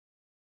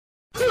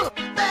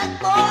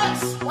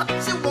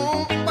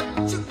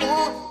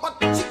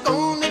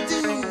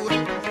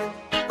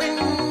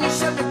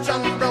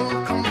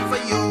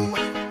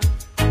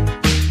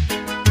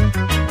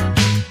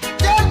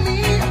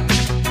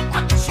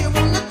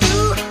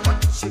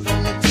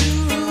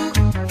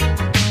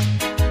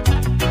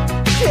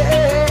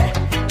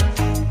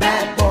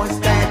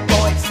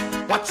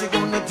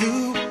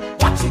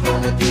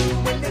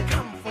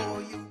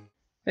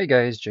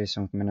guys,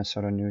 Jason with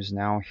Minnesota News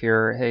Now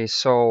here. Hey,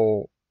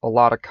 so a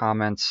lot of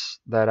comments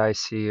that I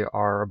see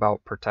are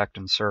about protect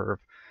and serve.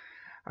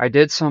 I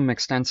did some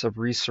extensive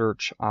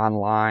research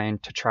online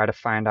to try to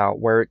find out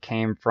where it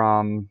came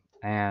from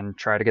and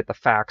try to get the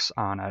facts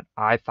on it.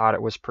 I thought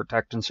it was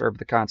protect and serve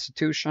the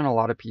Constitution. A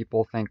lot of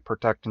people think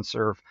protect and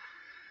serve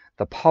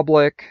the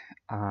public.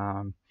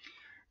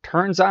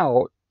 Turns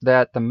out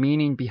that the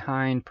meaning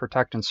behind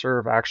protect and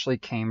serve actually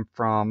came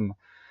from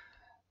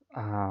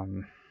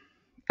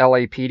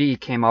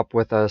LAPD came up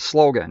with a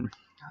slogan.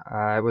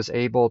 I was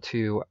able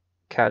to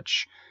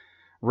catch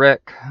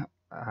Rick.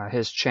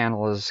 His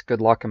channel is Good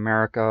Luck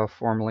America,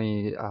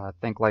 formerly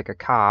Think Like a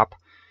Cop,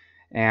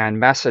 and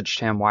messaged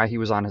him why he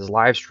was on his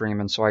live stream.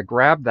 And so I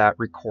grabbed that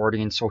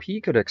recording so he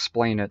could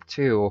explain it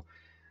too.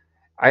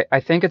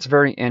 I think it's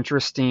very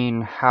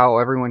interesting how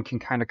everyone can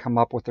kind of come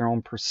up with their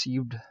own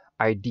perceived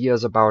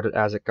ideas about it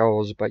as it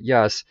goes. But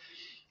yes,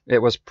 it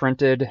was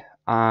printed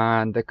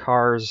on the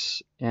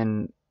cars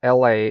in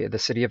LA, the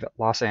city of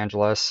Los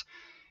Angeles,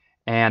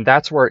 and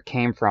that's where it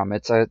came from.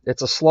 It's a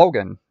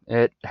slogan.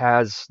 It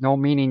has no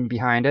meaning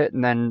behind it,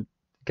 and then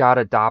got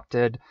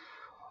adopted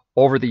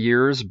over the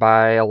years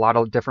by a lot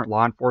of different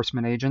law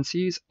enforcement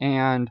agencies.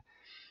 And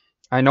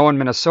I know in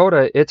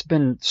Minnesota, it's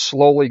been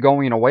slowly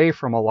going away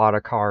from a lot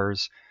of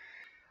cars.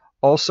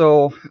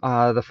 Also,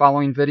 the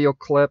following video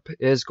clip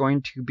is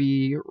going to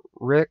be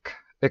Rick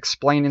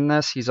explaining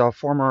this. He's a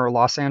former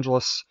Los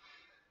Angeles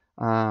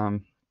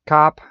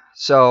cop,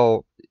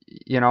 so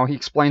you know, he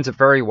explains it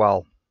very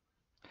well.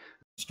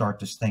 Start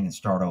this thing and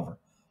start over.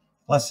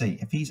 Let's see.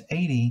 If he's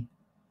 80,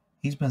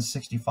 he's been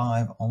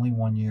 65 only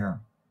 1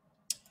 year.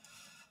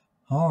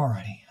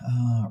 Alrighty.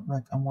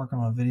 Rick, I'm working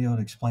on a video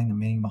to explain the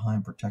meaning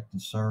behind protect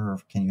and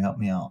serve. Can you help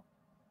me out?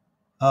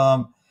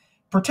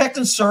 Protect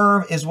and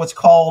serve is what's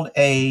called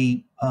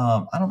a,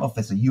 I don't know if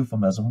it's a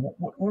euphemism.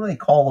 What do they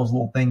call those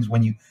little things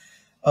when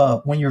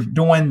you're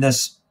doing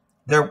this?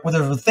 There's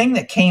a thing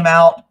that came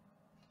out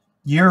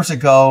years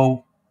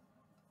ago.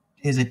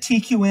 Is it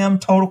TQM,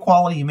 Total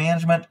Quality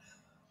Management?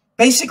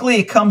 Basically,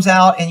 it comes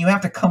out and you have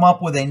to come up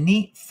with a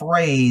neat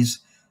phrase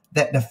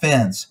that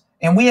defends.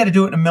 And we had to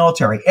do it in the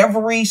military.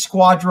 Every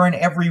squadron,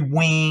 every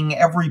wing,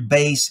 every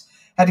base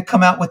had to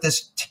come out with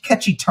this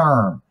catchy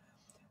term.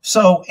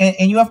 So,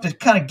 and you have to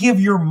kind of give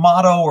your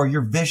motto or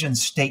your vision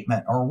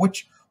statement or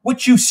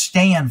what you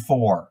stand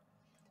for.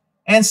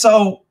 And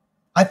so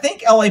I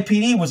think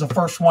LAPD was the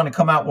first one to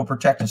come out with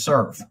protect and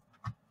serve.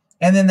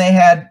 And then they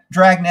had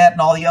Dragnet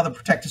and all the other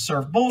protect and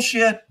serve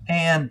bullshit.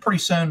 And pretty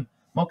soon,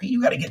 Moki, you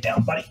got to get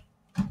down, buddy,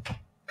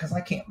 because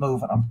I can't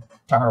move and I'm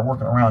tired of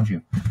working around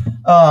you.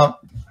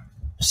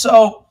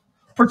 So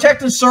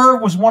protect and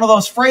serve was one of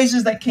those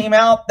phrases that came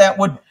out that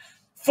would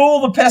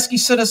fool the pesky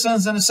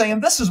citizens into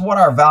saying, this is what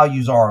our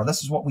values are.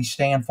 This is what we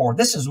stand for.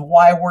 This is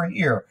why we're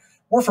here.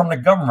 We're from the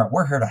government.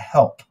 We're here to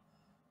help,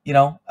 you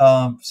know.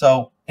 And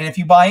if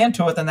you buy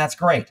into it, then that's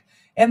great.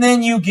 And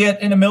then you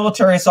get in the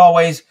military, it's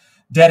always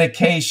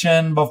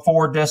dedication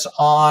before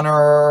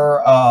dishonor,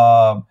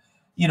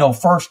 you know,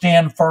 first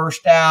in,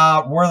 first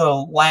out. We're the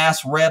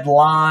last red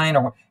line.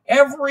 Or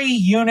every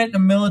unit in the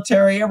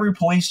military, every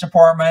police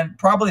department,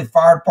 probably the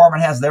fire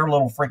department has their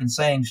little freaking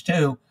sayings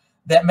too,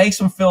 that makes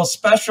them feel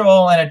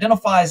special and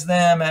identifies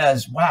them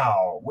as,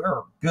 wow,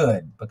 we're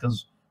good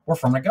because we're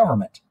from the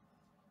government.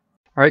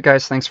 All right,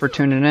 guys, thanks for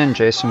tuning in.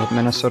 Jason with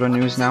Minnesota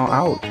News Now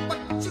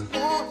out.